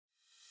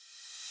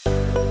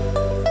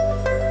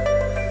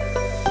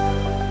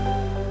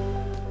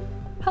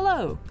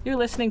Hello, you're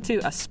listening to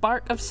A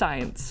Spark of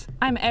Science.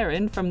 I'm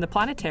Erin from the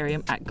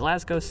planetarium at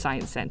Glasgow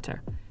Science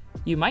Centre.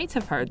 You might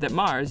have heard that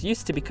Mars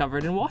used to be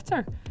covered in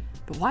water.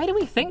 But why do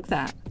we think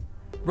that?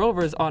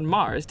 Rovers on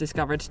Mars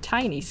discovered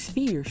tiny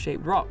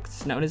sphere-shaped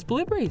rocks known as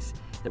blueberries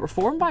that were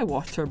formed by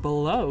water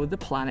below the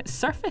planet's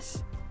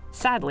surface.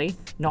 Sadly,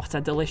 not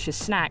a delicious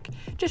snack,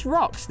 just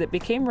rocks that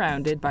became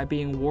rounded by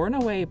being worn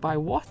away by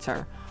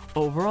water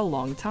over a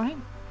long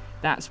time.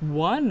 That's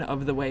one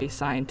of the ways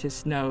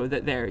scientists know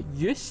that there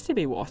used to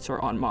be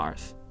water on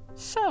Mars.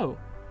 So,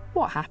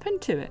 what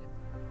happened to it?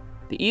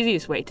 The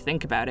easiest way to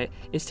think about it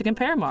is to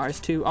compare Mars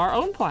to our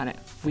own planet.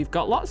 We've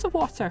got lots of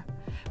water.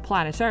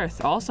 Planet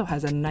Earth also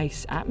has a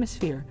nice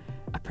atmosphere,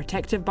 a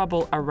protective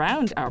bubble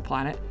around our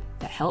planet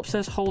that helps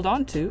us hold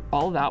on to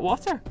all that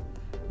water.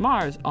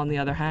 Mars, on the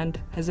other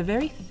hand, has a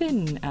very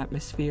thin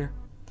atmosphere.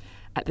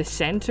 At the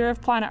centre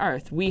of planet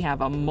Earth, we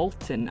have a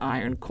molten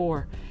iron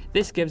core.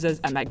 This gives us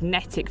a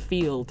magnetic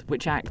field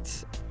which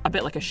acts a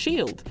bit like a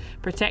shield,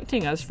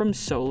 protecting us from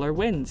solar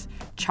winds,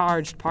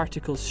 charged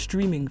particles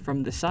streaming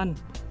from the sun.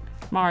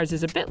 Mars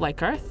is a bit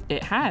like Earth.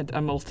 It had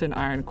a molten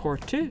iron core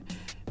too,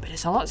 but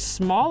it's a lot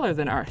smaller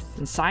than Earth,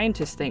 and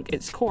scientists think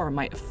its core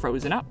might have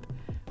frozen up.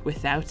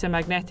 Without a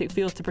magnetic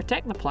field to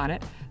protect the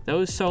planet,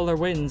 those solar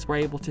winds were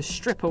able to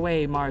strip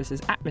away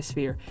Mars's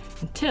atmosphere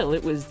until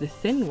it was the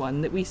thin one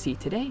that we see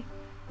today.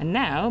 And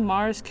now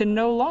Mars can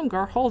no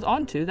longer hold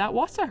onto that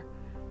water.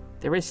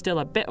 There is still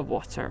a bit of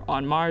water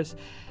on Mars,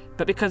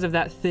 but because of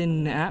that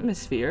thin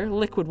atmosphere,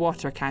 liquid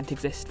water can't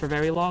exist for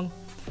very long.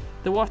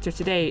 The water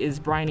today is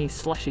briny,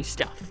 slushy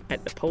stuff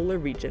at the polar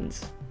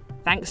regions.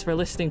 Thanks for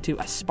listening to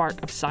A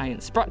Spark of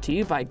Science, brought to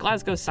you by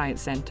Glasgow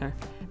Science Centre.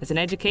 As an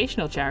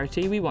educational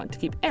charity, we want to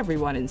keep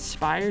everyone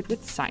inspired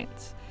with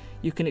science.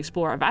 You can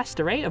explore a vast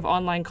array of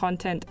online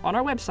content on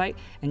our website,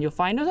 and you'll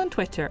find us on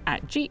Twitter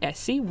at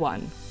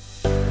GSC1.